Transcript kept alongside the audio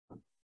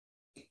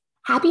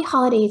Happy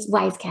holidays,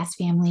 Wisecast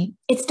family.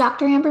 It's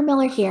Dr. Amber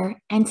Miller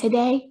here, and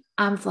today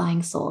I'm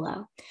flying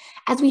solo.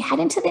 As we head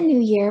into the new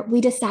year,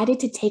 we decided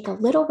to take a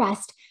little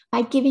rest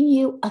by giving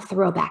you a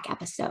throwback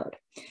episode.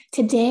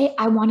 Today,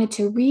 I wanted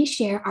to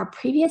reshare our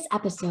previous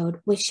episode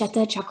with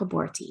Shweta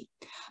Chakraborty.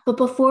 But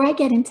before I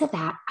get into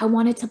that, I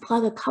wanted to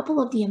plug a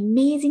couple of the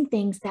amazing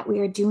things that we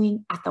are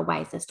doing at the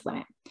Wisest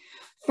Women.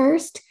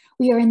 First,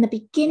 we are in the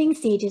beginning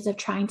stages of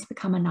trying to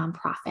become a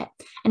nonprofit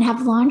and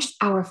have launched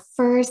our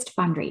first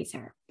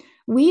fundraiser.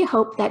 We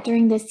hope that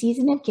during this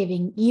season of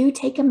giving, you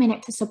take a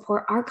minute to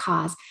support our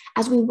cause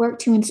as we work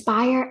to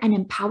inspire and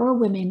empower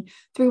women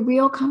through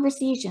real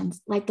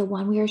conversations like the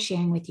one we are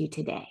sharing with you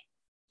today.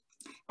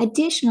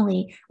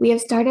 Additionally, we have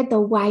started the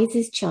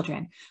Wisest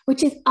Children,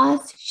 which is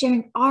us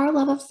sharing our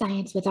love of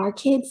science with our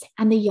kids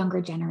and the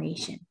younger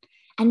generation,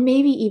 and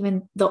maybe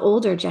even the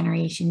older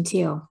generation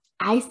too.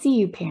 I see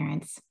you,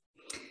 parents.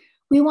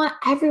 We want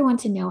everyone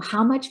to know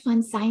how much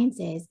fun science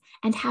is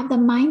and have the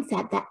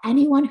mindset that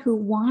anyone who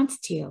wants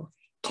to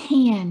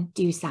can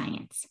do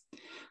science.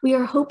 We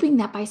are hoping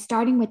that by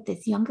starting with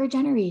this younger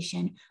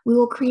generation, we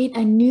will create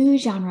a new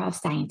genre of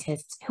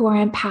scientists who are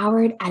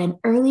empowered at an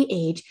early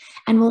age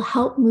and will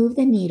help move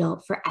the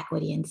needle for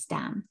equity in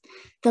STEM.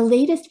 The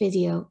latest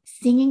video,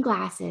 Singing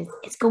Glasses,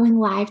 is going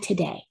live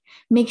today.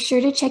 Make sure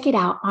to check it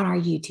out on our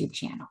YouTube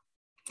channel.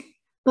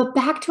 But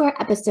back to our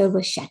episode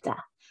with Shweta.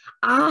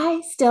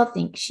 I still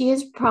think she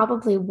is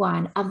probably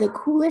one of the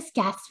coolest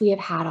guests we have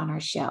had on our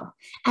show.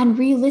 And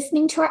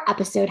re-listening to our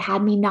episode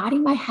had me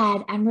nodding my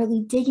head and really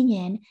digging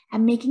in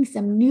and making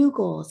some new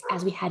goals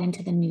as we head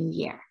into the new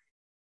year.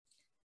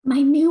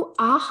 My new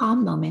aha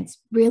moments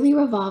really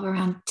revolve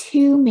around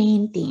two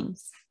main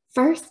themes.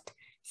 First,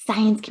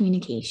 science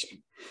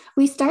communication.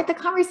 We start the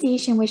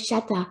conversation with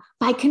Shweta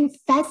by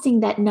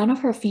confessing that none of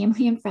her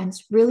family and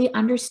friends really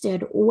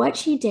understood what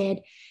she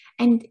did,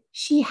 and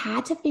she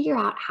had to figure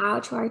out how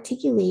to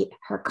articulate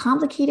her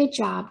complicated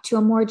job to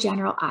a more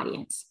general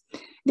audience.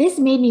 This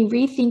made me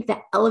rethink the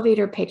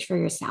elevator pitch for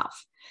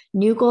yourself.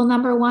 New goal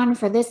number one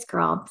for this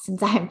girl,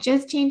 since I have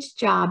just changed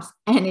jobs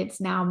and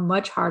it's now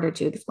much harder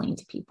to explain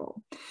to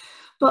people.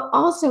 But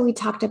also we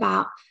talked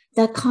about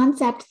the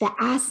concept that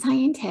as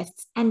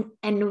scientists, and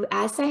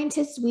as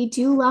scientists, we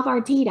do love our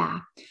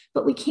data,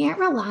 but we can't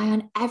rely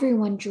on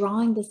everyone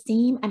drawing the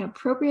same and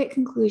appropriate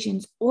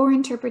conclusions or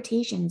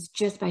interpretations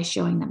just by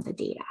showing them the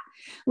data.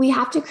 We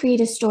have to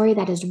create a story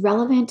that is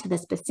relevant to the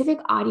specific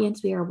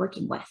audience we are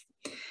working with.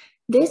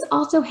 This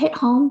also hit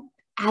home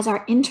as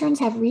our interns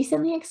have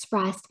recently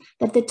expressed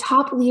that the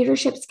top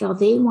leadership skill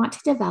they want to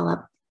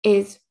develop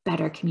is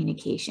better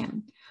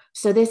communication.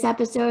 So this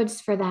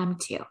episode's for them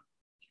too.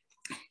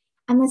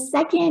 And the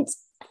second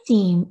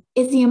theme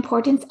is the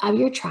importance of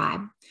your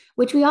tribe,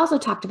 which we also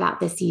talked about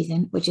this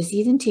season, which is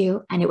season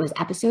 2, and it was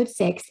episode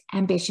 6,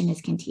 Ambition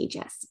is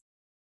Contagious.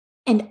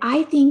 And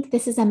I think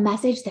this is a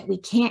message that we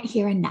can't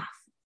hear enough.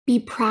 Be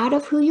proud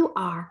of who you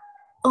are,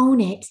 own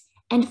it,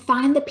 and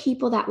find the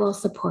people that will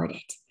support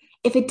it.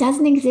 If it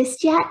doesn't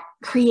exist yet,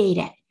 create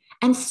it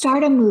and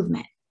start a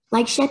movement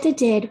like Shweta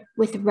did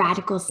with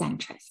Radical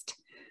Centrist.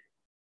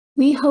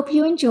 We hope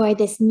you enjoy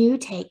this new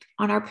take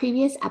on our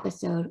previous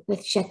episode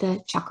with Shweta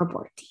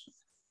Chakraborty.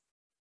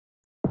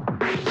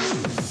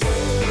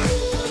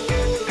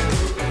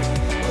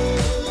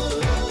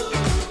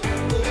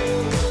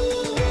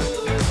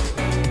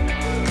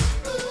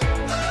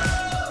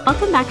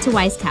 Welcome back to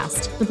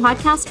Wisecast, the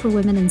podcast for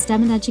women in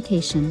STEM and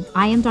education.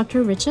 I am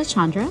Dr. Richa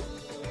Chandra.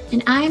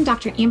 And I am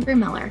Dr. Amber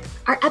Miller.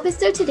 Our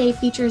episode today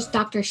features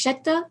Dr.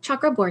 Shweta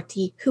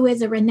Chakraborty, who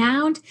is a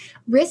renowned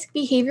risk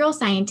behavioral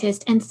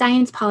scientist and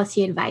science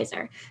policy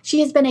advisor. She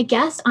has been a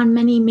guest on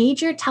many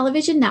major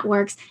television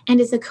networks and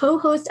is a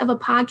co-host of a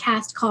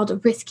podcast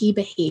called Risky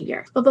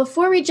Behavior. But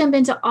before we jump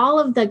into all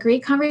of the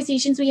great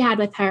conversations we had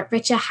with her,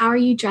 Richa, how are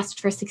you dressed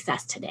for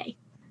success today?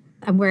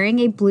 I'm wearing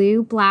a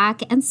blue,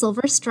 black, and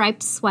silver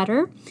striped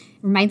sweater.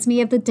 Reminds me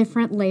of the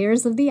different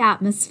layers of the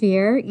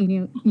atmosphere.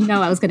 You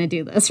know I was going to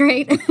do this,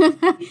 right?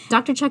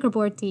 Dr.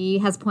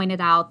 Chakraborty has pointed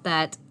out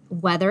that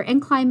weather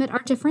and climate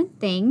are different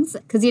things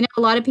because, a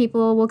lot of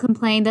people will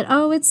complain that,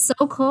 oh, it's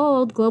so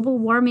cold, global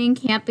warming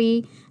can't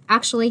be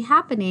actually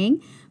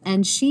happening.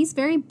 And she's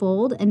very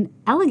bold and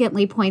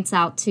elegantly points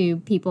out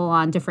to people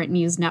on different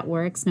news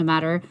networks, no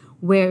matter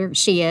where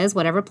she is,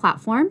 whatever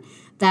platform,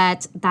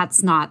 that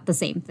that's not the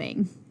same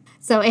thing.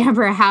 So,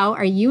 Amber, how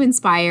are you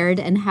inspired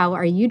and how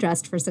are you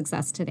dressed for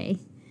success today?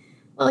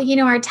 Well,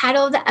 our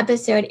title of the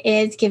episode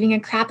is Giving a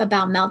Crap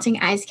About Melting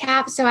Ice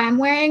Cap. So I'm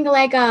wearing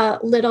like a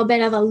little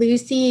bit of a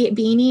Lucy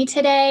beanie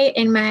today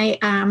in my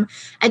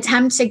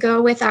attempt to go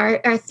with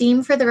our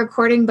theme for the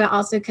recording, but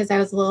also because I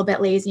was a little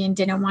bit lazy and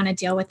didn't want to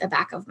deal with the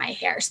back of my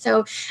hair.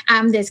 So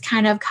this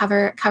kind of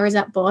covers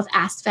up both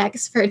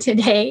aspects for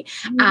today.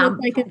 You look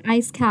like an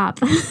ice cap.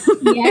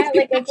 Yeah,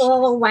 like it's a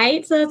little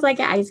white, so it's like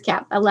an ice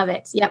cap. I love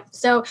it. Yep.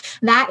 So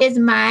that is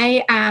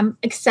my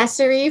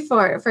accessory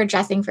for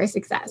dressing for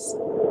success.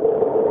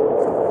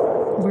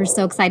 We're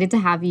so excited to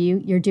have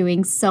you. You're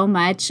doing so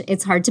much.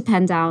 It's hard to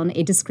pen down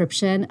a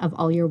description of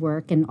all your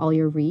work and all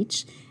your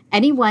reach.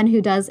 Anyone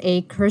who does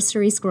a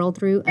cursory scroll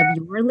through of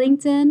your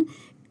LinkedIn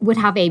would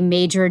have a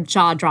major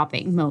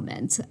jaw-dropping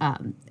moment.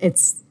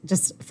 It's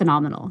just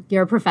phenomenal.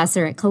 You're a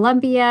professor at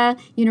Columbia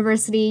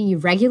University. You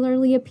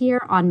regularly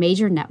appear on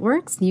major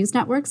networks, news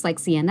networks like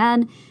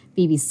CNN,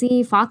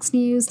 BBC, Fox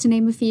News, to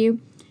name a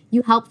few.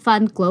 You help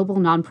fund global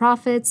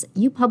nonprofits.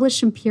 You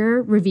publish in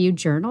peer-reviewed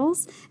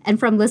journals. And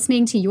from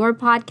listening to your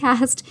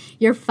podcast,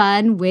 you're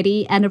fun,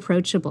 witty, and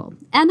approachable.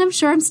 And I'm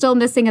sure I'm still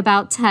missing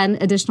about 10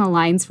 additional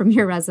lines from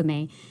your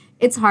resume.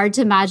 It's hard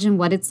to imagine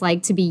what it's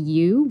like to be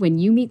you when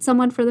you meet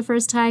someone for the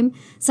first time.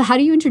 So how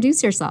do you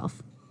introduce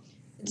yourself?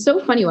 It's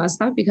so funny you asked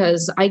that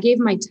because I gave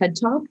my TED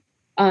Talk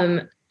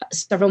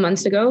several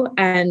months ago,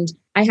 and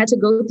I had to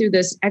go through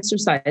this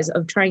exercise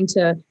of trying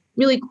to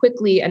really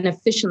quickly and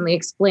efficiently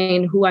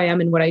explain who I am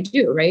and what I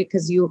do, right?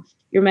 Because you're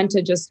meant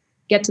to just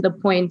get to the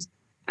point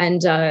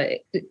and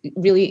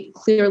really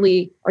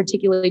clearly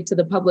articulate to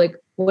the public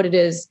what it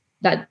is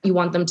that you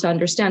want them to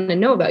understand and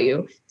know about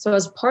you. So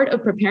as part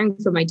of preparing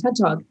for my TED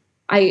Talk,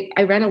 I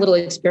ran a little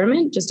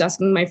experiment, just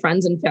asking my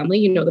friends and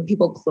family, the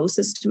people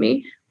closest to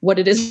me, what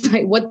it is,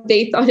 what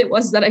they thought it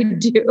was that I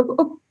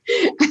do.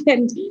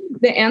 And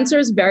the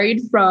answers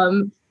varied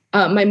from,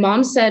 my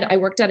mom said I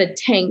worked at a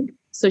tank.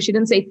 So she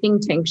didn't say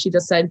think tank. She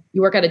just said,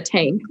 you work at a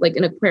tank, like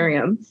an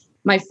aquarium.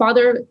 My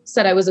father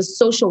said I was a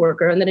social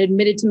worker and then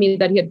admitted to me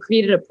that he had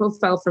created a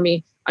profile for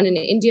me on an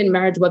Indian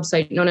marriage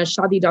website known as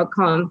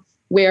Shaadi.com,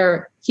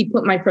 where he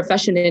put my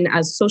profession in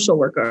as social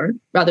worker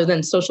rather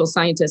than social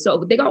scientist.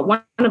 So they got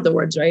one of the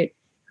words right.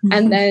 Mm-hmm.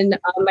 And then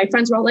my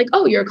friends were all like,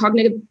 oh, you're a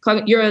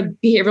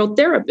behavioral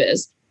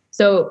therapist.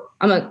 So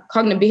I'm a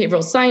cognitive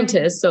behavioral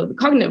scientist. So the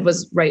cognitive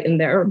was right in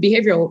there, or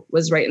behavioral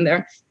was right in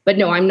there. But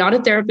no, I'm not a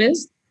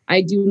therapist.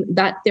 I do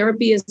that.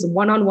 Therapy is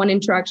one-on-one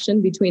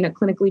interaction between a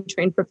clinically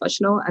trained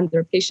professional and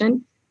their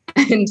patient.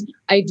 And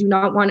I do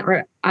not want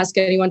or ask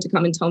anyone to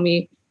come and tell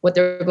me what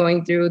they're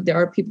going through. There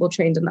are people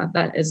trained in that.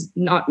 That is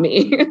not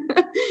me.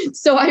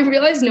 So I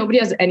realized nobody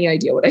has any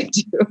idea what I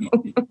do.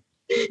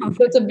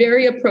 So it's a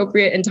very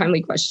appropriate and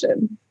timely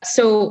question.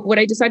 So what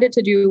I decided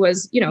to do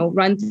was,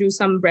 run through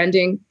some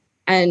branding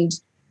and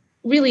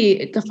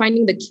really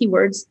finding the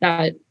keywords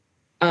that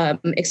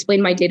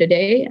explain my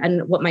day-to-day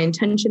and what my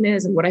intention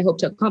is and what I hope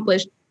to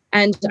accomplish.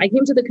 And I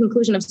came to the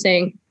conclusion of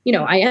saying,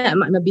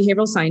 I'm a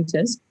behavioral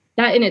scientist.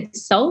 That in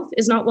itself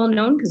is not well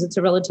known because it's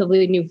a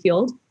relatively new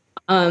field.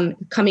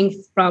 Coming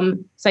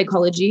from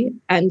psychology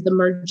and the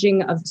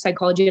merging of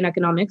psychology and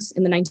economics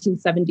in the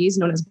 1970s,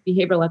 known as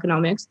behavioral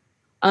economics.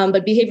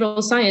 But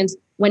behavioral science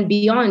went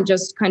beyond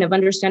just kind of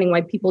understanding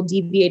why people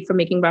deviate from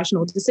making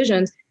rational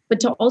decisions, but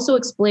to also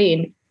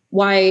explain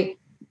why,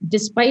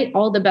 despite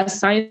all the best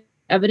science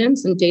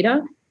evidence and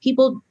data,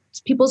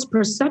 people's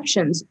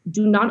perceptions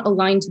do not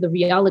align to the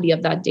reality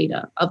of that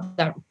data, of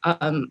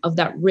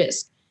that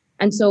risk.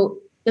 And so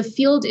the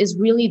field is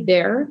really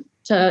there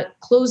to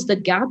close the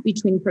gap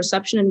between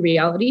perception and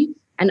reality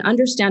and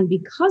understand,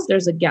 because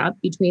there's a gap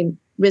between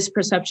risk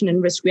perception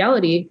and risk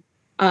reality,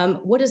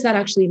 what does that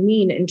actually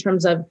mean in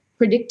terms of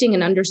predicting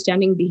and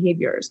understanding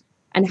behaviors?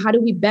 And how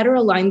do we better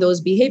align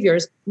those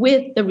behaviors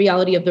with the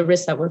reality of the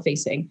risks that we're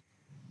facing?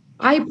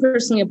 I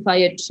personally apply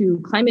it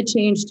to climate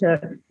change,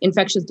 to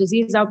infectious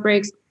disease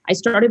outbreaks. I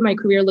started my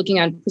career looking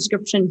at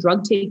prescription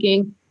drug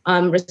taking,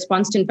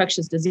 response to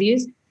infectious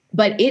disease,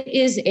 but it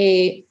is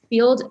a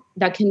field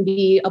that can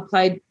be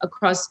applied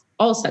across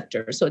all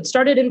sectors. So it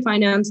started in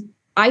finance.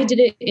 I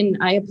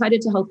applied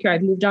it to healthcare.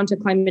 I've moved on to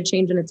climate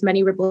change and its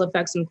many ripple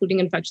effects, including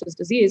infectious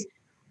disease.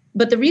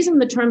 But the reason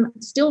the term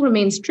still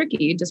remains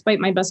tricky, despite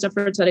my best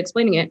efforts at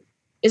explaining it,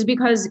 is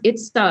because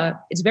it's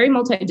very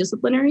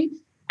multidisciplinary,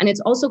 and it's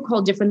also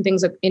called different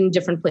things in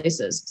different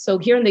places. So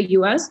here in the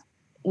US,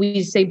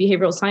 we say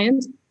behavioral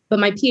science, but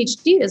my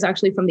PhD is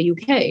actually from the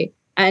UK.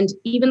 And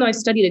even though I've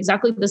studied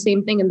exactly the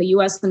same thing in the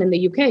US and in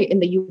the UK,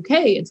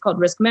 it's called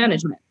risk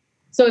management.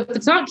 So if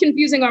it's not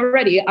confusing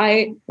already,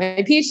 my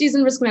PhD is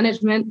in risk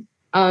management,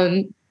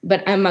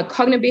 but I'm a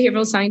cognitive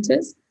behavioral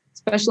scientist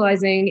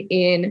specializing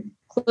in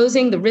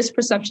closing the risk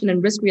perception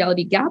and risk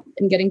reality gap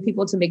and getting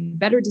people to make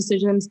better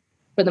decisions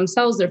for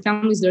themselves, their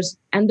families,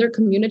 and their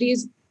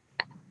communities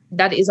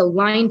that is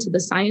aligned to the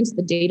science,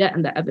 the data,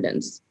 and the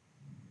evidence.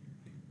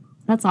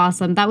 That's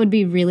awesome. That would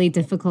be really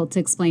difficult to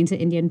explain to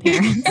Indian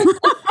parents.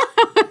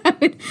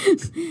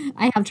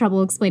 I have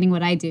trouble explaining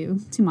what I do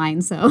to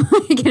mine, so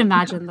I can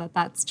imagine that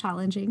that's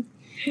challenging.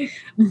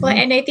 Well,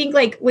 and I think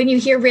like when you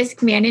hear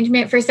risk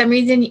management, for some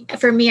reason,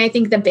 for me, I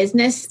think the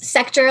business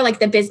sector, like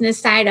the business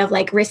side of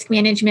like risk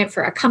management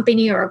for a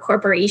company or a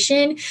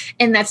corporation.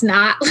 And that's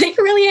not like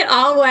really at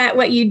all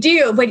what you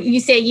do. But you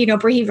say,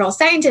 behavioral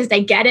scientists, I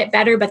get it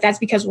better, but that's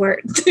because we're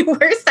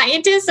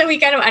scientists. So we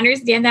kind of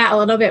understand that a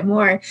little bit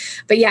more.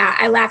 But yeah,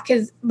 I laugh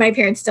because my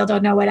parents still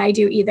don't know what I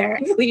do either.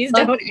 Please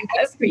don't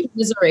ask me.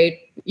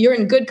 You're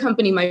in good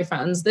company, my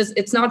friends.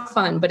 It's not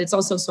fun, but it's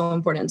also so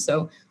important.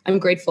 So I'm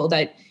grateful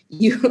that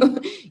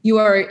you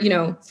are,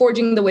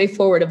 forging the way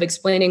forward of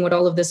explaining what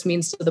all of this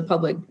means to the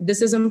public.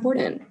 This is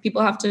important.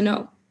 People have to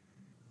know.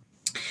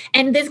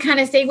 And this kind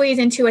of segues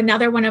into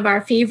another one of our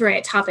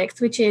favorite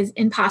topics, which is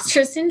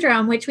imposter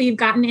syndrome, which we've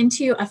gotten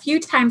into a few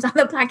times on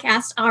the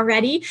podcast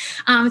already.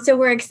 So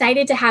we're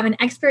excited to have an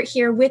expert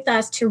here with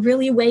us to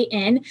really weigh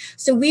in.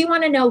 So we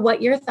want to know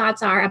what your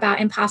thoughts are about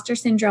imposter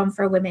syndrome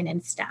for women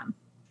in STEM.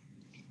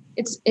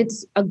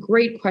 It's a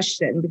great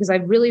question because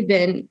I've really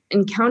been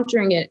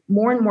encountering it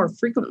more and more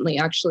frequently,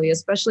 actually,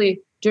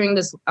 especially during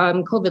this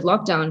COVID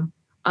lockdown,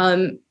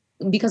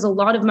 because a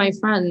lot of my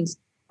friends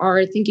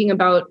are thinking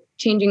about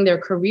changing their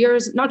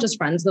careers, not just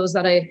friends, those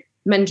that I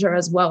mentor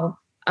as well.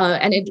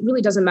 And it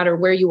really doesn't matter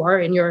where you are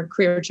in your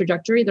career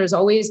trajectory. There's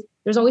always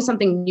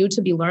something new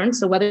to be learned.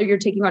 So whether you're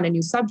taking on a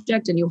new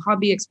subject, a new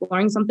hobby,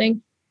 exploring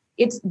something,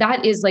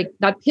 that is like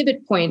that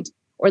pivot point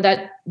or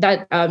that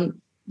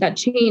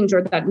change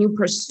or that new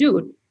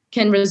pursuit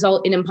can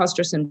result in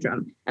imposter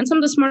syndrome. And some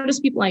of the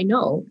smartest people I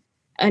know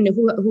and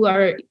who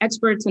are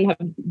experts and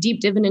have deep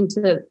diven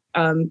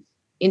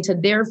into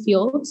their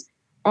fields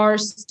are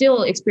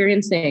still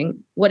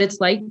experiencing what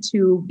it's like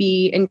to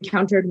be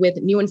encountered with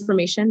new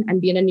information and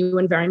be in a new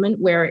environment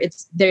where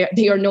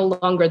they are no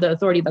longer the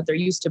authority that they're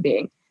used to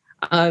being.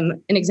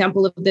 An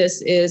example of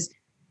this is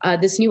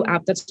this new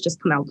app that's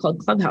just come out called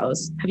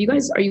Clubhouse. Are you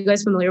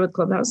guys familiar with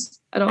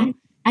Clubhouse at all?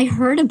 I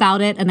heard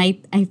about it, and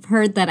I've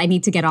heard that I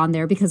need to get on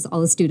there because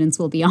all the students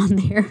will be on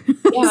there.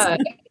 Yeah,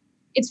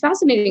 it's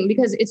fascinating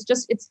because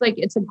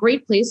it's a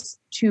great place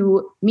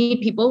to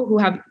meet people who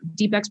have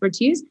deep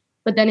expertise,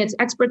 but then it's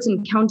experts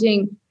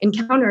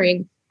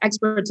encountering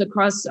experts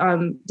across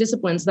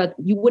disciplines that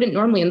you wouldn't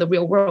normally in the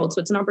real world.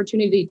 So it's an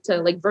opportunity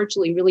to like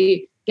virtually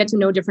really get to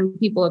know different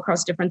people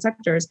across different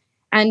sectors.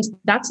 And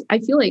I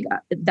feel like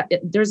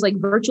there's like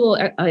virtual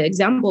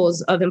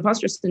examples of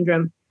imposter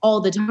syndrome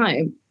all the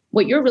time.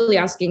 What you're really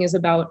asking is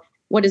about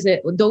what is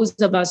it, those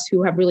of us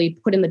who have really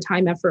put in the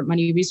time, effort,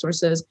 money,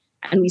 resources,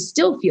 and we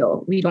still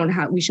feel we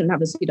shouldn't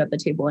have a seat at the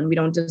table and we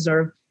don't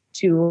deserve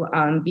to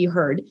be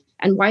heard.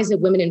 And why is it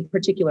women in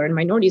particular and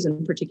minorities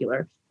in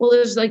particular? Well,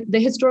 there's like the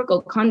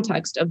historical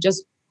context of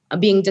just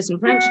being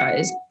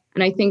disenfranchised.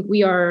 And I think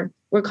we're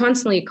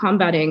constantly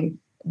combating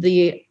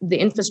the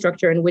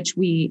infrastructure in which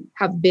we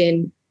have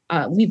been,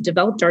 we've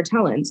developed our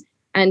talents.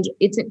 And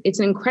it's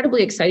an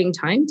incredibly exciting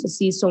time to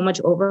see so much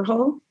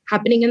overhaul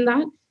happening in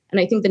that. And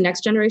I think the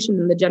next generation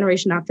and the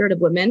generation after it of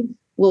women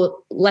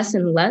will less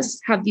and less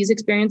have these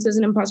experiences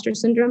in imposter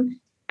syndrome.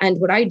 And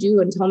what I do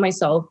and tell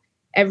myself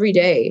every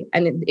day,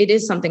 and it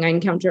is something I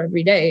encounter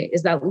every day,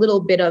 is that little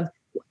bit of,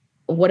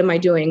 what am I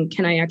doing?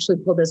 Can I actually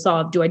pull this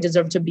off? Do I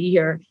deserve to be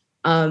here?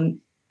 And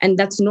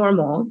that's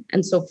normal.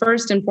 And so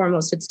first and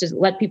foremost, it's to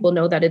let people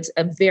know that it's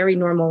a very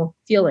normal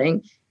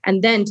feeling.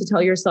 And then to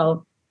tell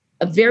yourself,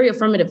 very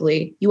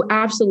affirmatively, you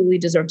absolutely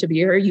deserve to be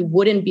here. You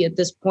wouldn't be at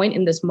this point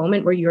in this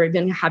moment where you're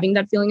even having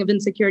that feeling of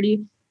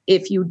insecurity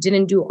if you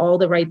didn't do all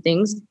the right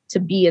things to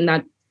be in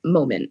that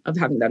moment of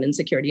having that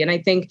insecurity. And I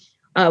think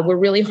we're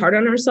really hard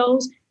on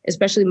ourselves,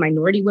 especially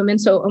minority women.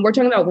 So and we're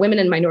talking about women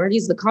and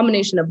minorities. The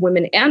combination of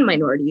women and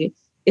minority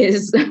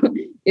is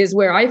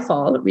where I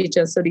fall,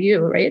 Richa. So do you,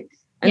 right?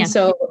 And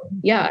so,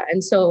 yeah.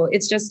 And so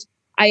it's just,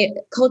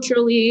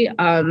 culturally,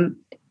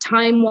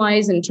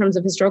 time-wise, in terms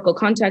of historical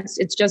context,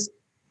 it's just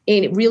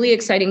a really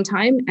exciting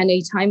time and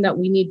a time that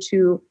we need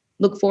to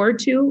look forward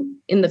to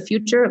in the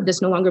future of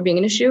this no longer being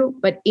an issue.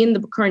 But in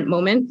the current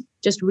moment,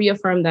 just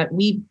reaffirm that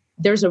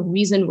there's a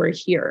reason we're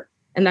here.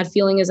 And that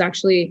feeling is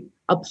actually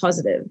a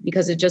positive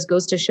because it just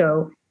goes to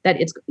show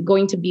that it's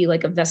going to be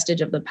like a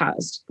vestige of the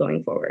past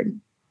going forward.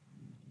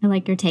 I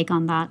like your take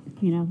on that,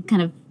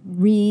 kind of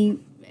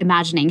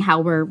reimagining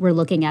how we're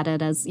looking at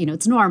it as,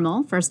 it's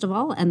normal, first of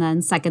all. And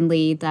then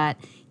secondly, that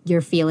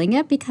you're feeling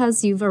it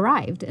because you've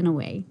arrived in a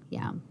way.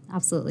 Yeah,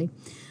 absolutely.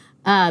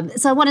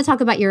 So I want to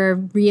talk about your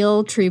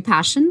real, true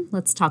passion.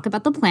 Let's talk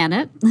about the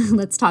planet.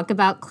 Let's talk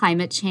about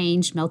climate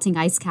change, melting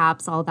ice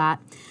caps, all that.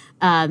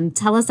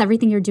 Tell us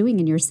everything you're doing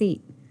in your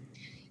seat.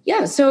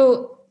 Yeah,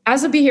 so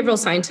as a behavioral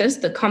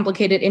scientist, the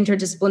complicated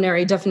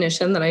interdisciplinary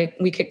definition that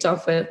we kicked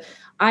off with,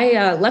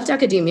 I left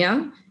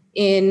academia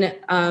in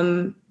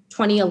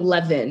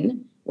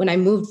 2011 when I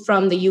moved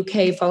from the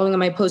UK following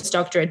my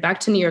postdoctorate back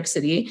to New York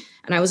City.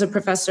 And I was a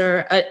professor,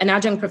 an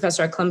adjunct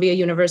professor at Columbia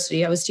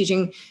University. I was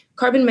teaching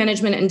carbon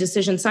management and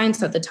decision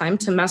science at the time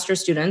to master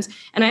students.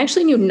 And I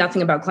actually knew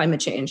nothing about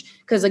climate change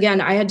because, again,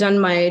 I had done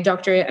my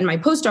doctorate and my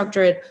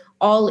postdoctorate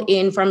all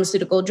in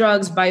pharmaceutical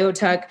drugs,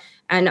 biotech,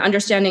 and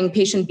understanding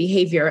patient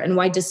behavior and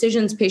why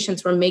decisions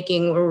patients were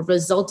making were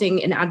resulting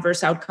in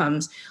adverse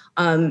outcomes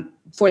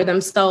for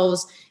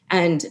themselves,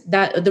 and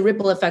that the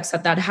ripple effects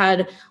that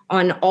had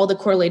on all the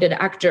correlated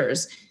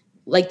actors,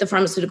 like the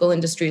pharmaceutical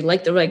industry,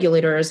 like the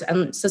regulators,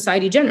 and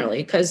society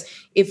generally. Because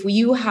if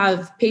you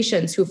have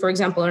patients who, for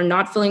example, are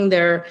not filling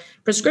their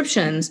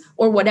prescriptions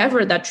or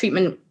whatever that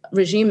treatment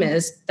regime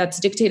is that's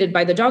dictated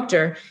by the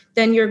doctor,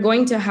 then you're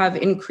going to have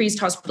increased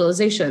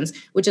hospitalizations,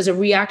 which is a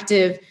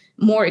reactive,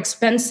 more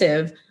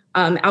expensive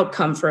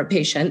outcome for a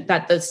patient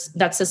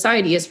that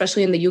society,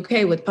 especially in the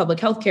UK with public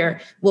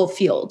healthcare, will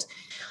field.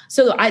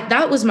 So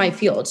that was my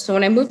field. So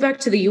when I moved back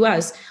to the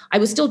US, I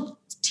was still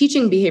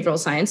teaching behavioral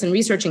science and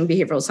researching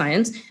behavioral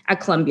science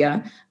at Columbia.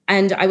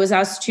 And I was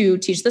asked to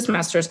teach this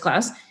master's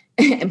class,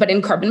 but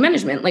in carbon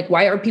management. Like,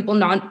 why are people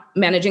not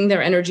managing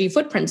their energy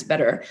footprints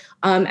better?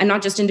 And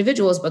not just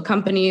individuals, but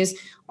companies,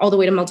 all the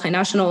way to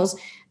multinationals.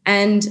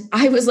 And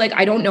I was like,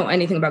 I don't know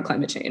anything about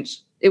climate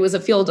change. It was a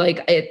field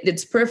like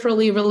it's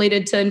peripherally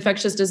related to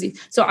infectious disease.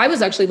 So I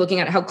was actually looking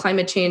at how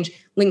climate change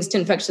links to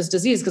infectious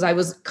disease because I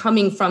was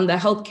coming from the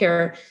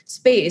healthcare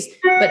space.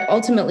 But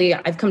ultimately,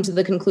 I've come to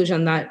the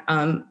conclusion that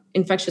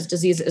infectious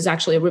disease is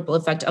actually a ripple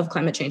effect of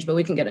climate change, but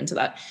we can get into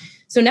that.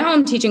 So now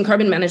I'm teaching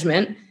carbon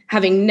management,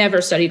 having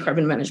never studied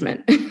carbon management.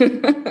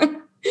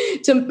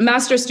 To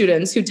master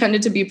students who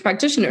tended to be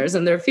practitioners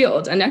in their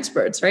field and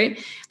experts,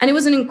 right? And it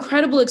was an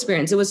incredible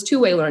experience. It was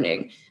two-way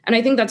learning. And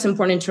I think that's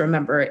important to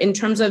remember. In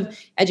terms of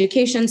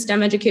education,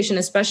 STEM education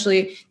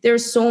especially,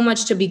 there's so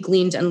much to be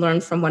gleaned and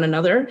learned from one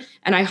another.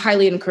 And I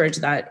highly encourage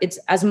that. It's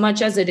as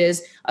much as it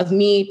is of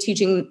me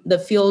teaching the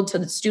field to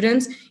the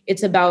students,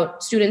 it's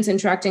about students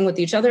interacting with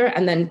each other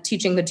and then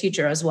teaching the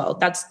teacher as well.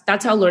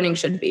 That's how learning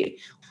should be.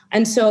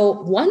 And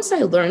so once I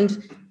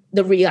learned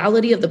the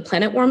reality of the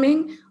planet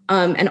warming,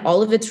 and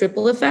all of its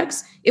ripple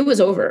effects, it was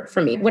over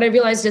for me. What I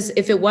realized is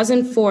if it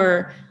wasn't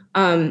for,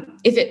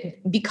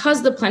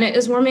 because the planet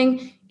is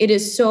warming, it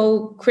is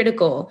so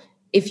critical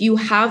if you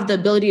have the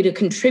ability to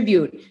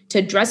contribute to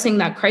addressing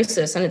that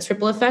crisis and its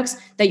ripple effects,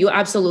 that you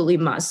absolutely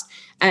must.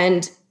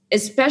 And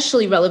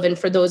especially relevant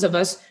for those of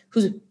us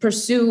who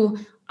pursue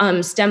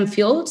STEM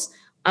fields.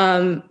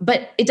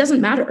 But it doesn't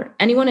matter.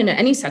 Anyone in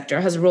any sector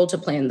has a role to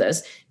play in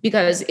this,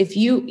 because if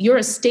you're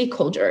a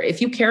stakeholder,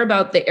 if you care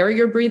about the air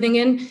you're breathing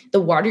in,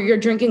 the water you're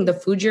drinking, the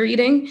food you're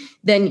eating,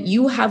 then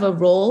you have a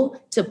role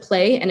to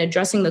play in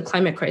addressing the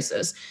climate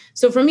crisis.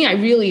 So for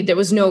me, there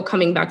was no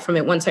coming back from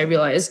it once I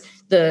realized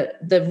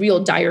the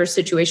real dire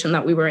situation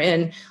that we were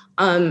in.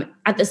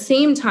 At the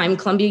same time,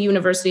 Columbia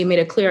University made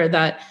it clear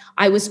that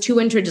I was too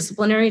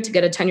interdisciplinary to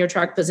get a tenure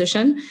track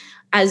position.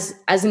 As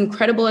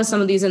incredible as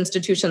some of these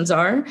institutions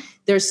are,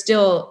 there's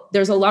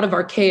a lot of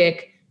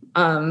archaic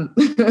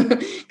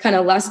kind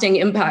of lasting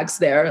impacts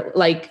there.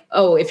 Like,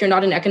 oh, if you're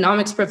not an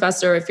economics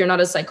professor, if you're not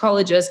a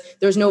psychologist,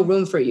 there's no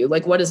room for you.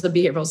 Like, what is the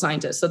behavioral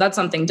scientist? So that's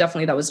something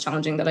definitely that was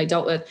challenging that I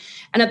dealt with.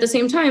 And at the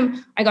same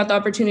time, I got the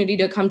opportunity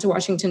to come to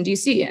Washington,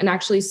 D.C. and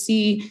actually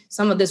see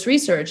some of this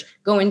research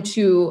go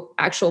into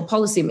actual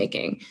policy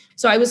making.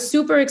 So I was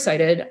super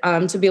excited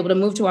to be able to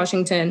move to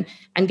Washington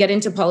and get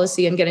into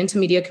policy and get into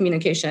media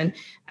communication.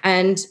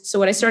 And so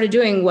what I started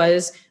doing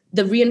was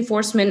the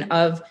reinforcement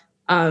of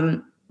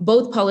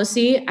both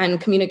policy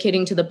and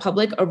communicating to the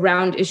public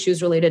around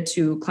issues related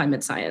to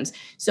climate science.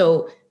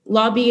 So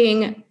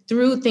lobbying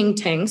through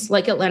think tanks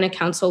like Atlantic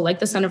Council, like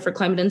the Center for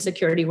Climate and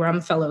Security, where I'm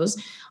fellows.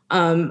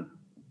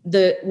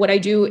 What I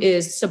do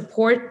is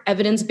support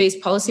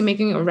evidence-based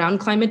policymaking around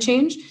climate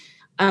change,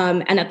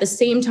 and at the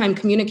same time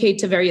communicate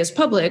to various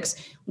publics,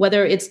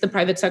 whether it's the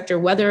private sector,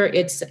 whether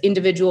it's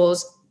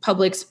individuals,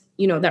 publics,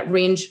 that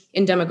range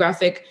in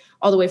demographic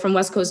all the way from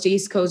West Coast to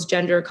East Coast,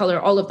 gender, color,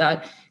 all of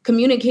that,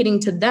 communicating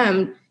to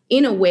them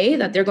in a way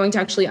that they're going to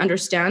actually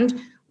understand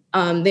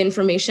the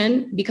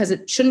information, because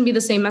it shouldn't be the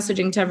same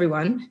messaging to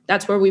everyone.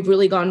 That's where we've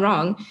really gone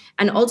wrong.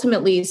 And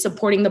ultimately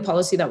supporting the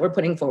policy that we're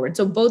putting forward.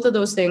 So both of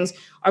those things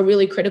are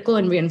really critical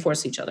and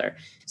reinforce each other.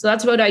 So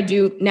that's what I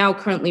do now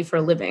currently for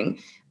a living.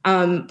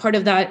 Part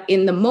of that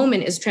in the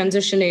moment is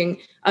transitioning,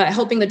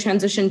 helping the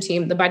transition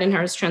team, the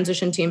Biden-Harris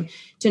transition team,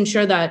 to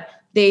ensure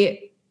that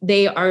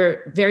they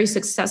are very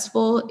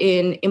successful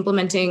in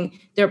implementing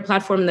their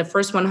platform in the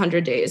first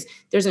 100 days.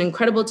 There's an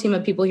incredible team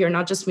of people here,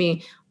 not just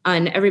me,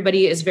 and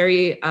everybody is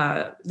very,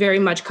 very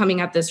much coming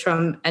at this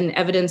from an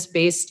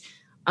evidence-based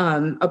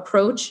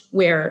approach,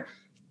 where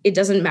it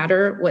doesn't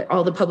matter what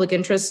all the public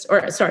interest,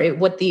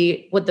 what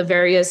the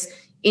various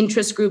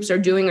interest groups are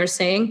doing or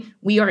saying.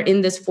 We are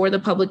in this for the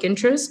public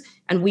interest,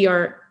 and we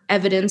are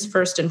evidence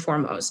first and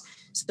foremost.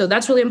 So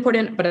that's really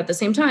important. But at the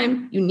same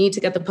time, you need to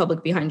get the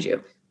public behind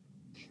you.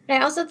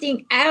 I also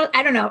think,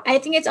 I don't know. I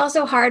think it's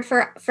also hard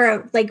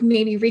for like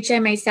maybe Richa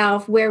and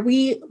myself, where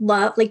we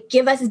love, like,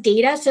 give us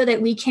data so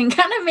that we can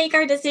kind of make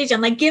our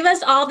decision, like give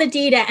us all the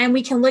data and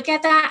we can look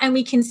at that and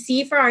we can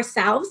see for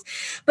ourselves.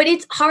 But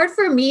it's hard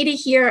for me to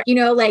hear,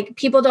 like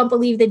people don't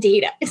believe the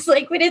data. It's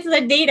like, what is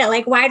the data?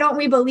 Like, why don't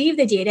we believe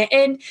the data?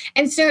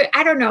 And so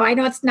I don't know. I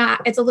know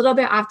it's a little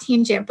bit off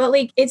tangent, but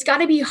like, it's got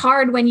to be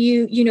hard when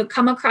you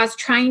come across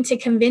trying to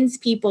convince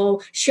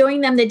people,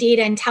 showing them the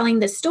data and telling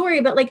the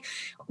story. But like,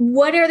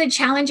 what are the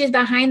challenges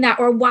behind that?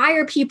 Or why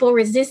are people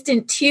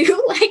resistant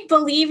to like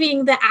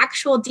believing the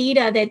actual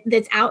data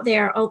that's out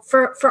there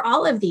for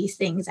all of these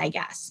things, I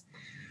guess?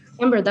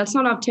 Amber, that's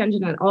not off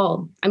tangent at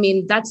all. I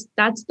mean, that's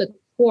the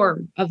core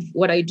of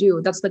what I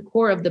do. That's the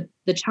core of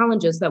the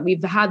challenges that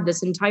we've had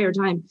this entire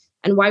time,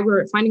 and why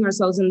we're finding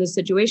ourselves in this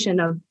situation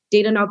of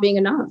data not being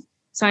enough,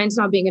 science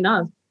not being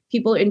enough,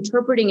 people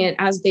interpreting it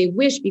as they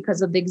wish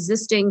because of the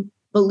existing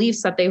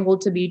beliefs that they hold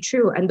to be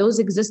true. And those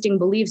existing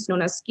beliefs,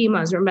 known as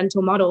schemas or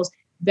mental models,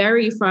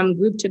 vary from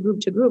group to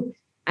group to group.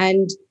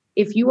 And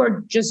if you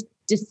are just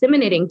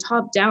disseminating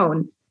top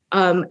down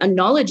a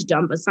knowledge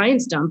dump, a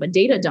science dump, a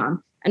data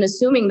dump, and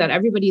assuming that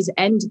everybody's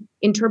end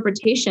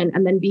interpretation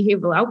and then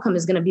behavioral outcome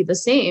is going to be the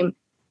same.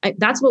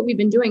 That's what we've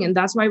been doing. And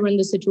that's why we're in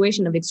the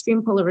situation of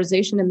extreme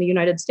polarization in the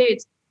United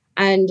States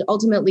and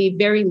ultimately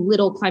very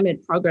little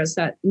climate progress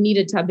that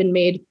needed to have been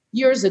made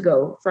years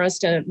ago for us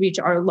to reach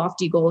our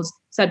lofty goals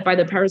set by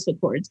the Paris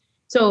Accords.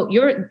 So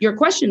your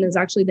question is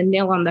actually the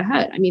nail on the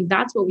head. I mean,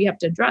 that's what we have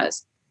to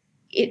address.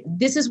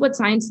 This is what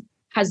science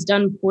has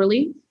done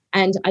poorly.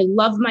 And I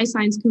love my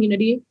science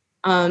community.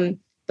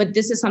 But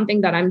this is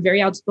something that I'm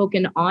very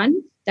outspoken on,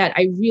 that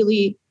I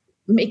really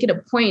make it a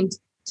point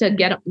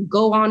to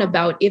go on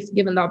about if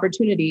given the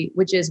opportunity,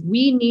 which is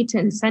we need to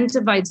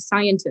incentivize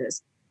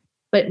scientists,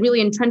 but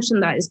really entrenched in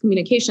that is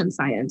communication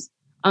science.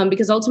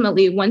 Because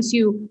ultimately, once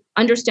you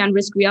understand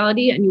risk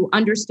reality and you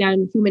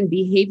understand human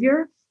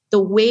behavior,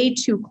 the way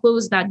to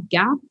close that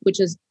gap, which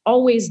is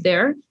always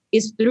there,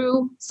 is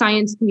through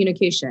science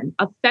communication,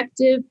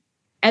 effective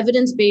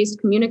evidence-based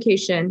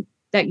communication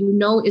that you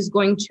know is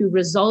going to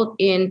result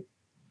in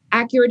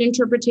accurate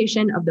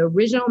interpretation of the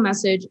original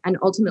message and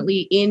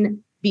ultimately in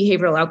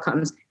behavioral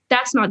outcomes.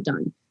 That's not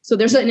done. So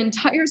there's an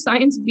entire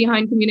science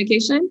behind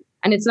communication,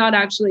 and it's not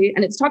actually,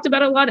 and it's talked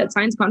about a lot at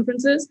science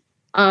conferences,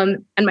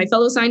 and my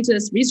fellow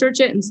scientists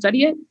research it and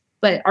study it,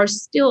 but are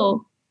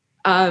still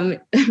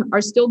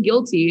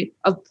guilty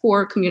of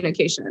poor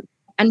communication.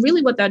 And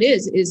really what that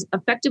is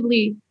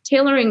effectively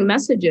tailoring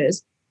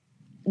messages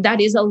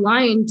that is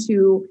aligned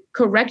to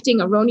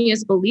correcting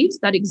erroneous beliefs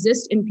that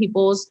exist in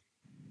people's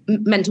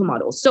mental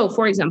models. So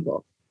for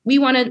example, we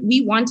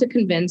want to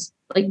convince,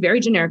 like very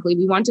generically,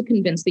 we want to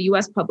convince the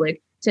US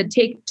public to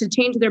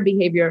change their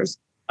behaviors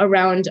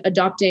around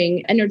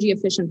adopting energy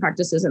efficient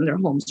practices in their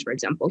homes, for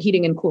example,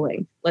 heating and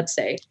cooling, let's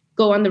say,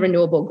 go on the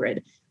renewable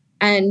grid.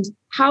 And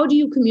how do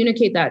you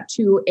communicate that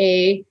to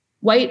a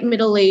white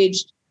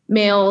middle-aged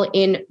male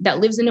that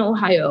lives in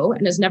Ohio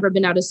and has never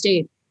been out of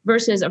state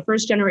versus a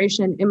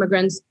first-generation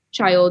immigrant's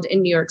child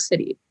in New York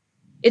City?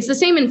 It's the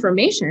same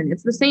information,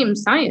 it's the same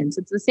science,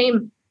 it's the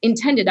same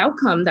intended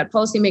outcome that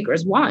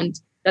policymakers want,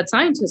 that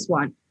scientists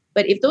want.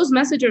 But if those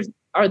messages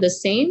are the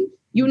same,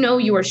 you know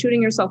you are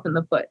shooting yourself in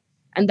the foot.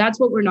 And that's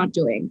what we're not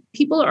doing.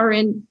 People are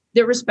in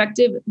their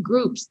respective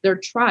groups, their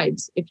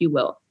tribes, if you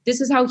will.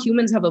 This is how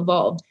humans have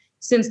evolved.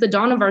 Since the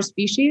dawn of our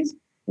species,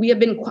 we have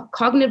been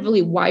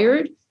cognitively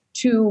wired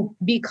to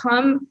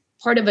become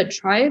part of a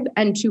tribe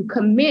and to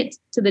commit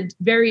to the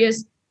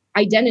various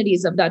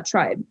identities of that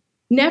tribe.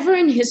 Never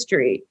in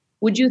history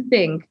would you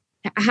think,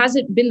 has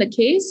it been the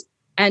case,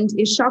 and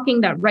is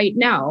shocking that right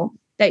now,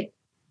 that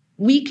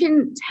we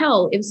can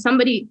tell if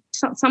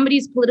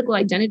somebody's political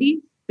identity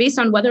based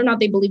on whether or not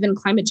they believe in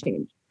climate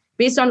change,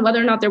 based on whether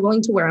or not they're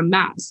willing to wear a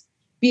mask,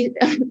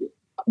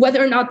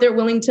 whether or not they're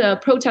willing to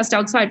protest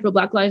outside for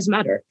Black Lives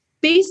Matter.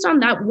 Based on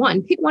that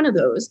pick one of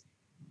those.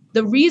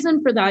 The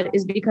reason for that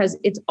is because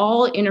it's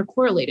all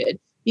intercorrelated.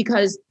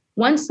 Because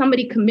once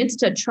somebody commits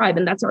to a tribe,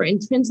 and that's our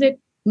intrinsic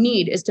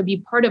need, is to be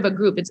part of a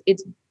group.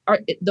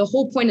 The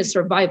whole point is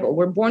survival.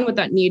 We're born with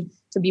that need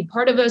to be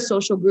part of a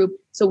social group,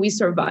 so we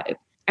survive.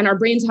 And our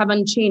brains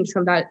haven't changed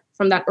from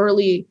that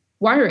early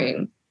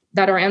wiring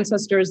that our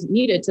ancestors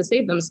needed to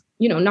save them,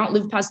 not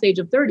live past the age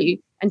of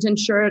 30 and to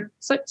ensure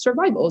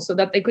survival so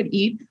that they could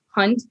eat,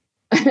 hunt,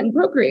 and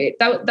procreate.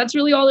 That's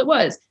really all it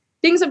was.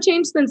 Things have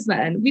changed since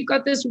then. We've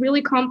got this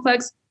really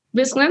complex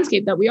risk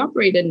landscape that we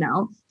operate in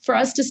now. For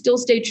us to still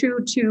stay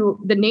true to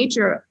the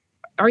nature,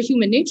 our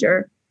human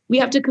nature, we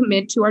have to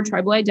commit to our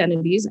tribal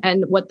identities.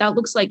 And what that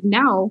looks like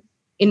now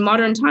in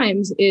modern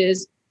times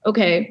is,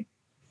 okay,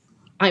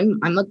 I'm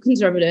a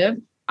conservative.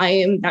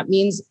 That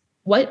means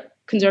what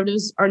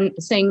conservatives are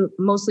saying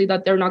mostly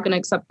that they're not going to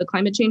accept the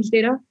climate change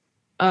data.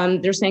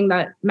 They're saying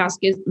that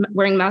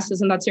wearing masks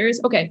isn't that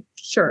serious. Okay,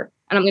 sure.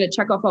 And I'm going to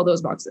check off all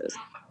those boxes.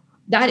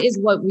 That is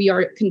what we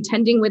are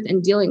contending with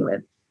and dealing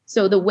with.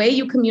 So the way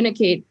you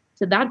communicate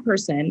to that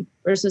person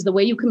versus the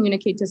way you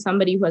communicate to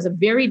somebody who has a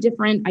very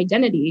different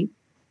identity,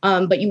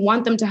 but you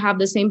want them to have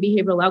the same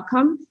behavioral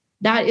outcome,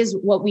 that is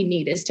what we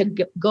need, is to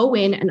go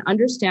in and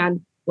understand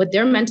what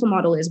their mental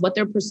model is, what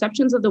their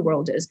perceptions of the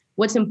world is,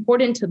 what's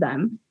important to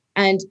them,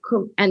 and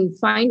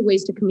find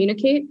ways to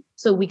communicate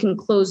so we can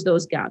close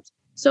those gaps.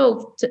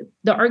 So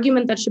the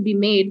argument that should be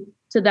made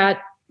to that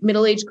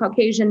middle-aged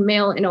Caucasian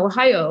male in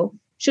Ohio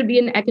should be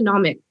an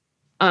economic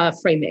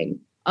framing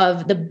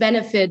of the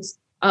benefits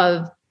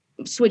of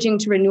switching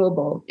to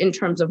renewable in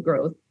terms of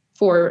growth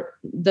for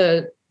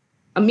the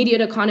immediate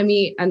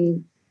economy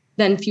and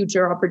then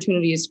future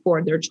opportunities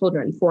for their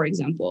children, for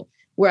example.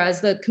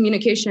 Whereas the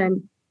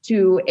communication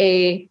to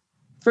a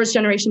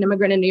first-generation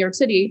immigrant in New York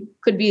City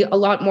could be a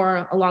lot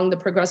more along the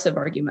progressive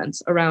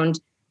arguments around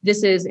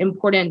this is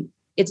important,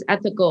 it's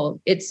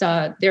ethical,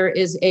 there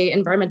is a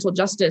environmental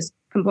justice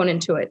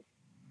component to it.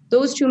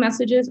 Those two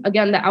messages,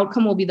 again, the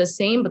outcome will be the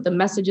same, but the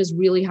messages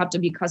really have to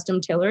be custom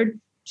tailored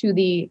to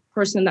the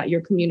person that you're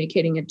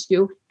communicating it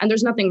to. And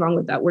there's nothing wrong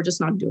with that. We're just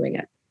not doing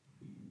it.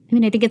 I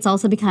mean, I think it's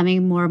also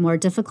becoming more and more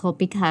difficult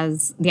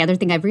because the other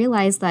thing I've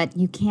realized that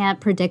you can't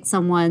predict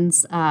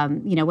someone's,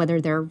 whether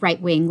they're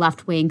right wing,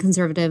 left wing,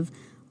 conservative,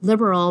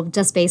 liberal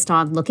just based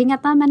on looking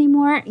at them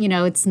anymore.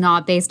 It's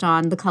not based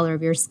on the color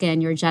of your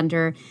skin, your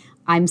gender.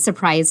 I'm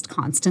surprised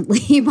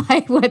constantly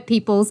by what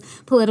people's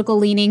political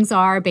leanings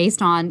are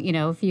based on,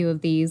 a few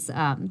of these.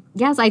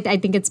 Yes, I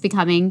think it's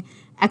becoming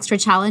extra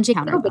challenging.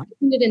 No, but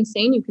isn't it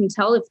insane? You can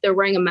tell if they're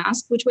wearing a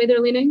mask, which way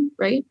they're leaning,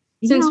 right?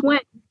 Since when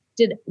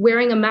did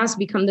wearing a mask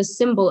become the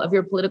symbol of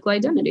your political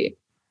identity?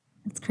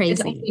 It's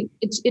crazy.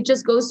 It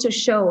just goes to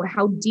show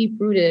how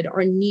deep-rooted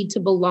our need to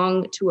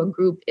belong to a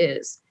group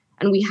is.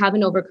 And we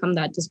haven't overcome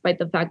that, despite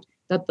the fact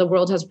that the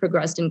world has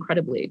progressed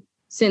incredibly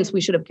since we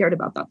should have cared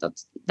about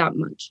that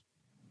much.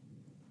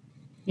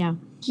 Yeah.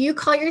 You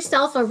call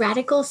yourself a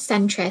radical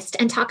centrist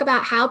and talk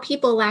about how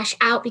people lash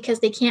out because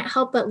they can't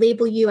help but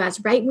label you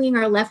as right-wing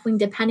or left-wing,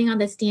 depending on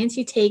the stance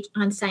you take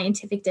on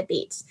scientific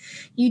debates.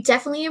 You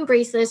definitely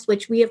embrace this,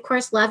 which we, of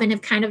course, love and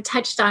have kind of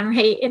touched on,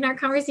 right, in our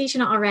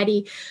conversation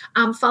already,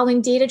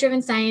 following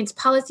data-driven science,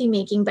 policy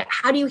making. But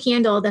how do you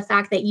handle the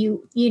fact that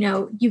you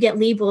get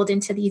labeled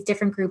into these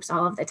different groups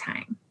all of the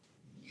time?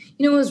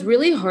 It was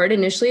really hard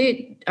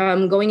initially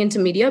going into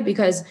media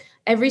because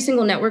every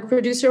single network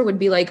producer would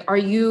be like, are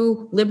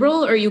you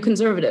liberal or are you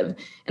conservative?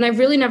 And I've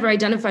really never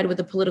identified with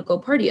a political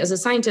party. As a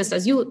scientist,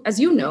 as you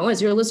know,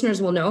 as your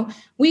listeners will know,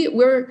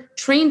 we're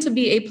trained to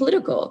be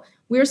apolitical.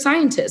 We're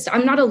scientists.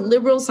 I'm not a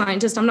liberal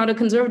scientist. I'm not a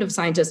conservative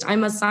scientist.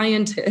 I'm a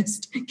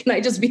scientist. Can I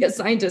just be a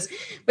scientist?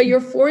 But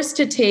you're forced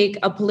to take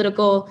a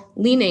political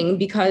leaning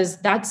because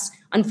that's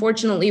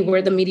unfortunately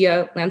where the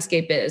media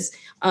landscape is.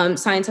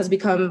 Science has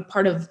become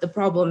part of the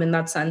problem in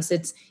that sense.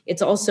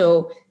 It's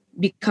also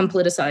become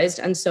politicized,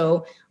 and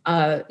so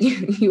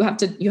you have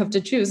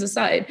to choose a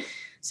side.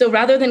 So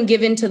rather than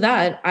give in to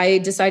that, I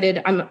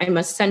decided I'm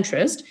a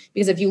centrist,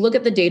 because if you look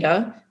at the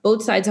data,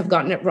 both sides have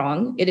gotten it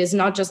wrong. It is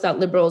not just that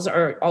liberals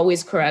are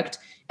always correct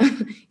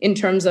in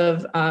terms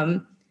of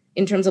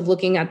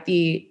looking at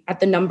the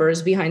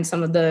numbers behind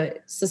some of the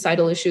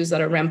societal issues that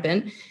are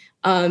rampant.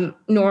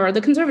 Nor are the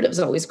conservatives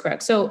always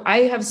correct. So I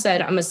have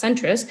said I'm a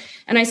centrist,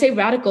 and I say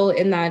radical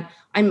in that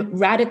I'm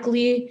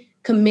radically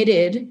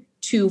committed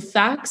to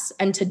facts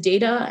and to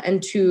data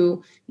and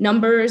to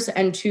numbers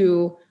and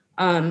to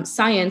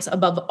science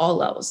above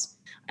all else.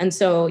 And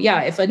so,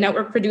 yeah, if a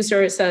network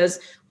producer says,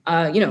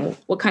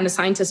 what kind of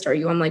scientist are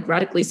you? I'm like,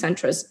 radically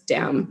centrist.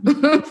 Damn,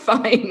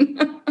 fine.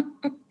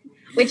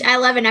 Which I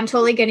love, and I'm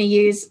totally going to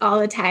use all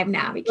the time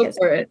now because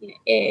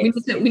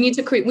we need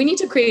to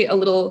create a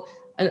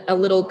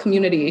little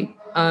community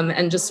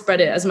and just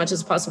spread it as much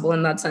as possible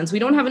in that sense. We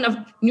don't have enough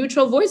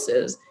neutral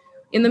voices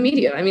in the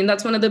media. I mean,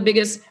 that's one of the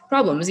biggest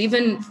problems.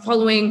 Even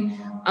following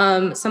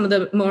some of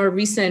the more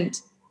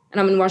recent,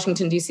 and I'm in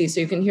Washington, D.C., so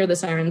you can hear the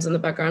sirens in the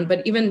background,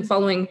 but even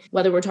following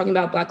whether we're talking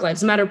about Black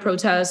Lives Matter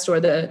protests or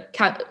the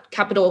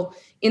Capitol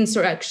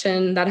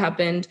insurrection that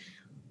happened,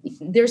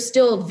 there's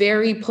still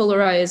very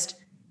polarized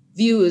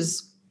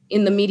views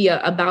in the media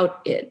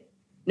about it.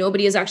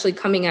 Nobody is actually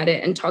coming at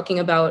it and talking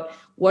about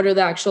what are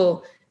the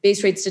actual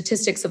base rate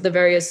statistics of the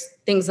various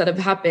things that have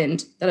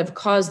happened that have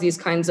caused these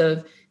kinds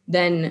of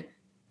then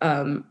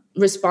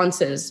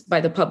responses by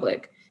the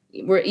public.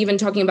 We're even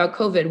talking about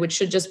COVID, which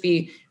should just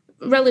be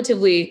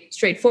relatively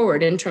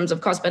straightforward in terms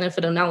of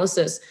cost-benefit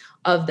analysis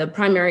of the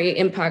primary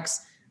impacts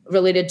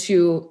related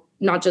to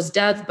not just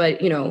death,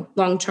 but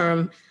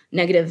long-term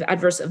negative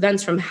adverse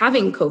events from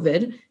having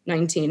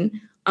COVID-19,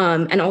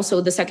 and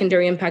also the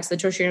secondary impacts, the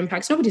tertiary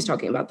impacts. Nobody's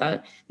talking about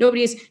that.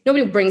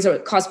 Nobody brings a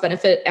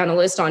cost-benefit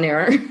analyst on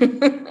air.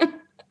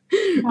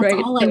 That's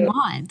all I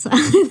want.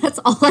 That's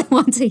all I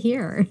want to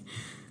hear.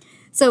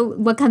 So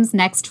what comes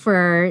next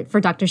for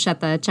Dr.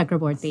 Shweta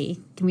Chakraborty?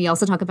 Can we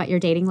also talk about your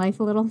dating life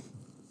a little?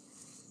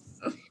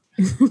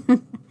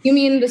 You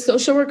mean the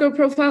social worker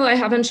profile I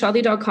have on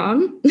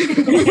Shaadi.com?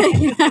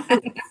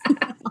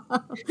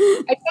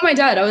 I told my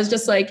dad, I was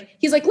just like,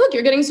 he's like, look,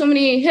 you're getting so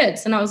many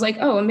hits. And I was like,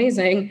 oh,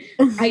 amazing.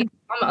 I'm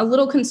a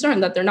little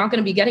concerned that they're not going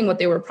to be getting what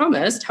they were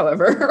promised,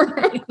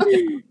 however.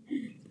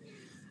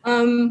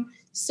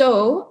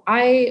 So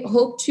I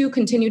hope to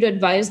continue to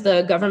advise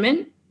the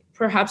government,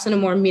 perhaps in a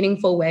more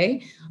meaningful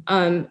way.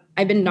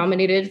 I've been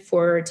nominated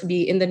to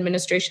be in the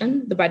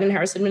administration, the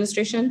Biden-Harris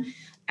administration.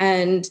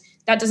 And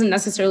that doesn't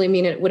necessarily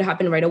mean it would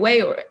happen right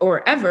away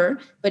or ever.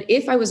 But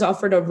if I was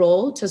offered a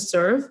role to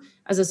serve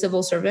as a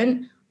civil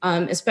servant,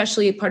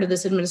 especially part of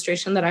this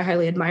administration that I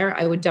highly admire,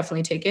 I would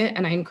definitely take it.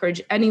 And I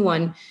encourage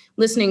anyone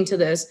listening to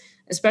this,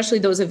 especially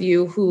those of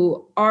you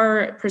who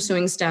are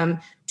pursuing STEM,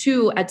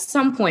 to at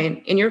some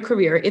point in your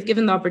career, if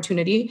given the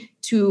opportunity,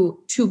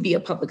 to be a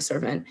public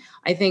servant.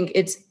 I think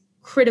it's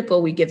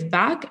critical we give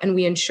back and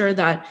we ensure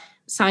that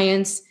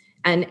science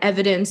and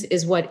evidence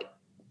is what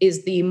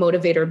is the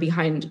motivator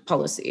behind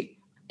policy,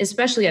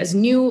 especially as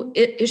new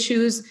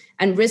issues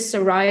and risks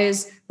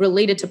arise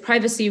related to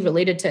privacy,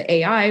 related to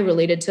AI,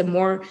 related to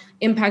more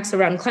impacts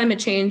around climate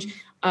change.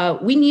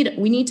 We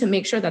need to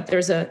make sure that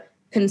there's a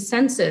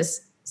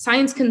consensus,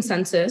 science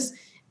consensus,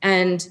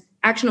 and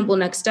actionable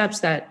next steps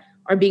that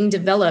are being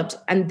developed,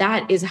 and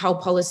that is how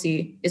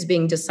policy is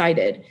being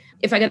decided.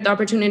 If I get the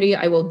opportunity,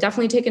 I will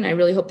definitely take it. And I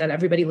really hope that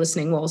everybody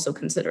listening will also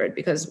consider it,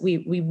 because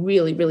we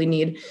really, really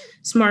need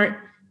smart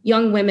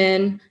young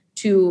women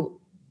to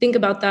think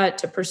about that,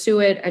 to pursue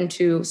it, and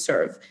to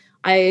serve.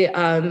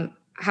 I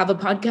have a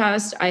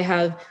podcast. I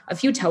have a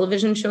few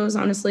television shows,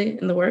 honestly,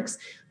 in the works,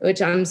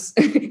 which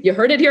you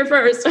heard it here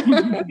first.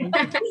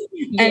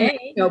 And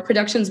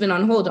production's been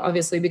on hold,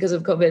 obviously, because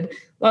of COVID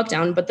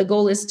lockdown. But the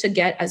goal is to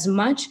get as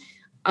much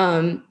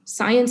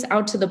science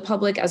out to the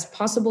public as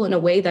possible in a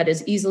way that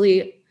is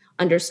easily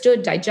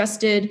understood,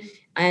 digested,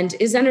 and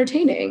is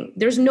entertaining.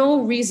 There's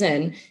no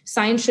reason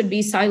science should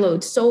be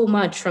siloed so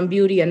much from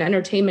beauty and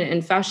entertainment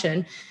and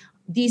fashion.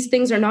 These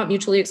things are not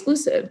mutually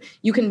exclusive.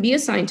 You can be a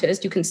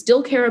scientist, you can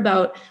still care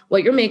about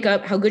what your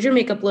makeup, how good your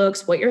makeup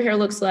looks, what your hair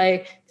looks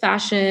like,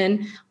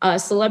 fashion,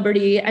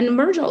 celebrity, and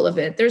merge all of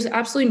it. There's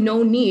absolutely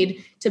no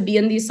need to be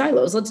in these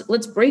silos.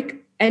 Let's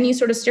break any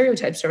sort of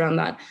stereotypes around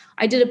that.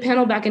 I did a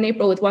panel back in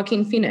April with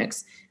Joaquin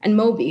Phoenix and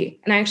Moby,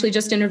 and I actually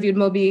just interviewed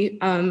Moby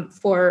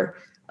for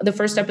the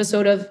first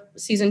episode of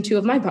season 2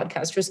 of my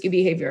podcast, Risky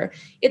Behavior.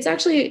 It's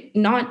actually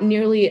not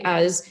nearly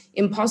as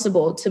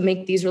impossible to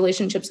make these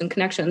relationships and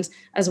connections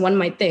as one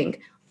might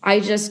think. I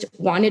just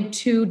wanted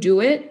to do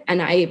it,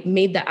 and I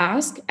made the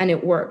ask, and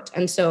it worked.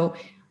 And so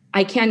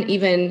I can't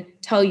even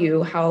tell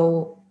you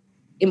how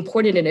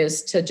important it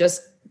is to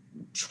just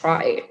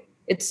try.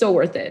 It's so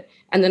worth it.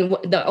 And then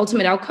the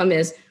ultimate outcome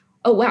is,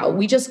 oh, wow,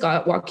 we just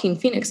got Joaquin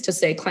Phoenix to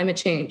say climate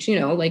change,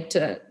 like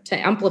to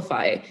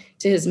amplify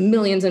to his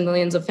millions and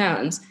millions of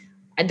fans.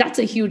 And that's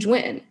a huge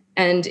win.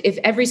 And if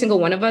every single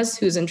one of us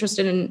who's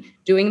interested in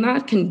doing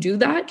that can do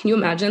that, can you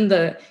imagine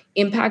the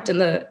impact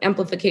and the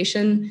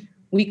amplification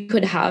we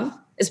could have,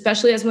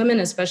 especially as women,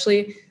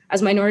 especially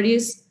as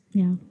minorities?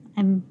 Yeah,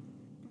 I'm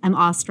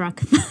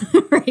awestruck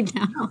right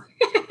now.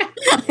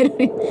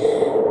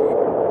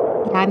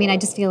 I mean, I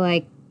just feel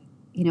like,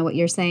 what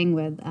you're saying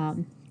with,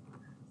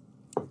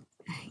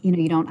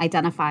 you don't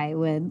identify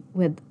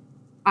with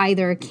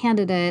either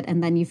candidate,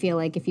 and then you feel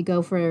like if you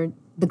go for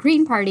the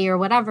Green Party or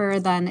whatever,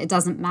 then it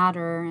doesn't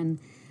matter. And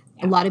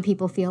a lot of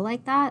people feel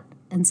like that.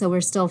 And so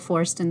we're still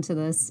forced into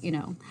this,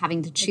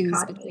 having to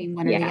choose between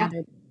one or the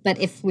other. But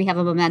if we have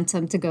a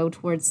momentum to go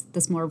towards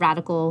this more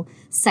radical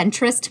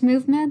centrist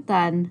movement,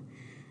 then,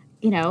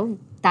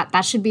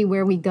 that should be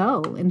where we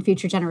go in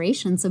future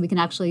generations, so we can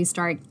actually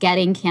start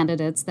getting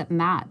candidates that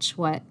match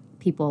what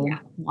people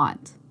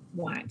want.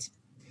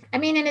 I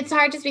mean, and it's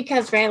hard just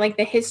because, right, like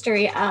the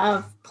history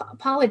of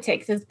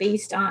politics is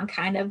based on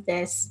kind of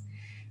this,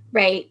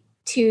 right,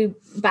 two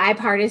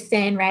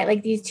bipartisan, right,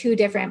 like these two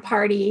different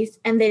parties.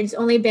 And then it's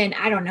only been,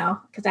 I don't know,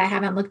 because I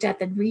haven't looked at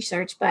the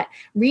research, but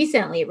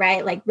recently,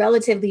 right, like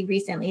relatively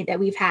recently, that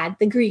we've had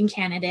the Green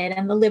candidate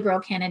and the Liberal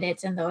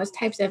candidates and those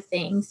types of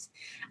things.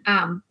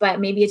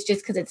 But maybe it's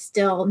just because it's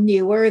still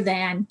newer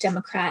than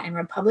Democrat and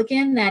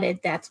Republican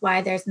that's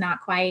why there's not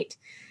quite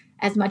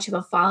as much of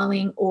a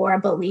following or a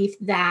belief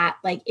that,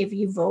 like, if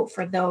you vote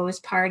for those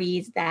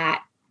parties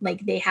that,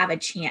 like, they have a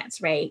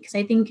chance, right? Because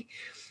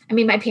I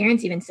mean, my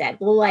parents even said,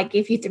 well, like,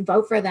 if you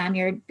vote for them,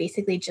 you're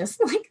basically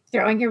just like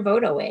throwing your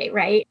vote away,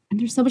 right? And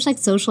there's so much like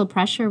social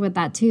pressure with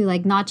that too.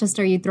 Like, not just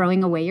are you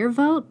throwing away your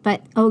vote,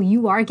 but,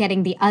 you are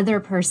getting the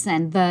other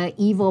person, the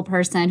evil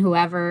person,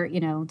 whoever,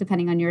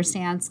 depending on your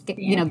stance, get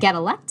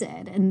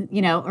elected. And,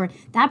 or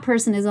that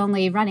person is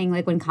only running,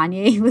 like when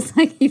Kanye was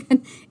like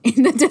even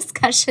in the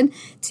discussion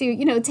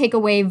to, take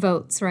away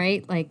votes,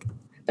 right? Like,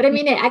 but I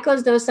mean, it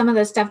echoes some of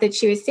the stuff that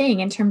she was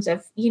saying in terms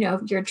of,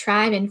 your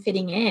tribe and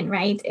fitting in,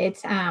 right?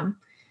 It's,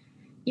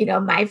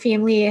 my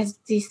family has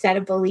these set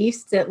of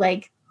beliefs that,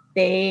 like,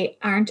 they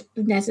aren't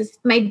necessary.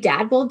 My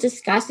dad will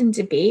discuss and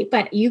debate,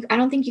 but I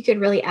don't think you could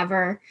really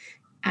ever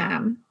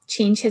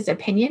change his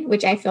opinion,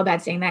 which I feel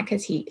bad saying that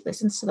because he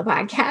listens to the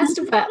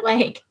podcast. But,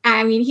 like,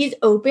 I mean, he's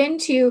open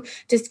to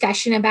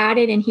discussion about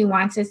it, and he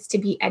wants us to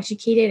be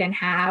educated and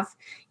have,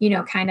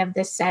 kind of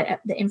the set of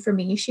the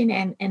information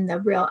and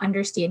the real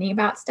understanding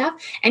about stuff.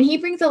 And he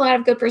brings a lot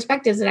of good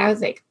perspectives that I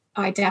was like,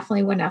 oh, I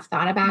definitely wouldn't have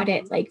thought about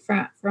it like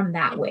from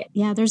that way.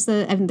 Yeah, there's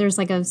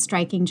like a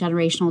striking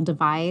generational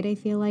divide, I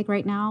feel like,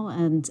 right now.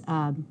 And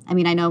I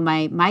mean, I know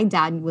my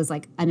dad was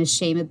like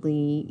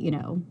unashamedly,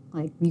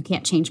 like, you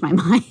can't change my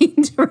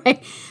mind,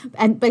 right?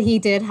 But he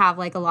did have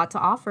like a lot to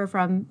offer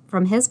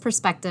from his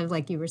perspective,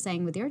 like you were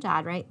saying with your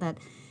dad, right? That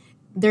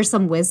there's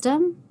some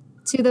wisdom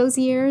to those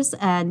years,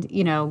 and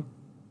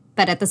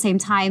but at the same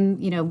time,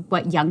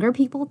 what younger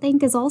people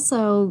think is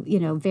also,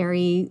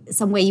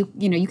 some way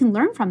you can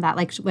learn from that.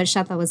 Like what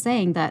Shweta was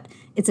saying, that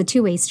it's a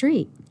two-way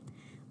street.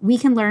 We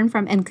can learn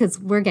from, and because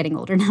we're getting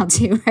older now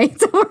too, right?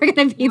 So we're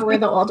going to be we're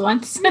the old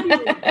ones,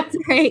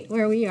 right?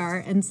 Where we are,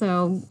 and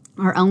so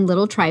our own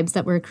little tribes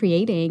that we're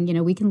creating,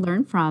 we can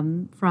learn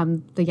from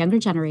the younger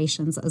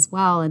generations as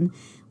well, and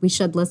we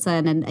should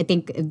listen. And I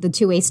think the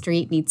two-way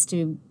street needs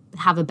to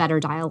have a better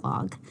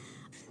dialogue.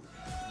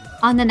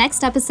 On the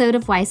next episode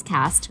of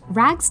Wisecast,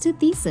 Rags to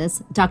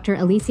Thesis, Dr.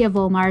 Alicia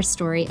Volmar's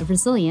story of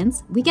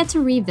resilience, we get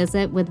to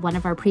revisit with one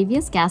of our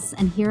previous guests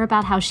and hear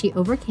about how she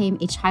overcame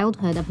a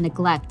childhood of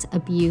neglect,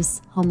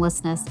 abuse,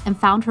 homelessness, and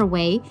found her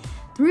way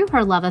through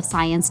her love of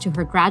science to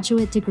her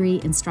graduate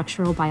degree in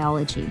structural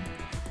biology.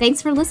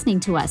 Thanks for listening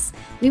to us.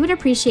 We would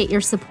appreciate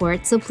your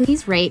support, so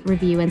please rate,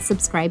 review, and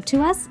subscribe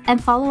to us,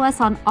 and follow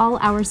us on all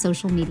our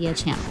social media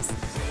channels.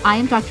 I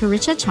am Dr.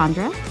 Richa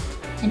Chandra.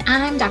 And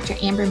I'm Dr.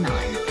 Amber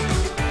Miller.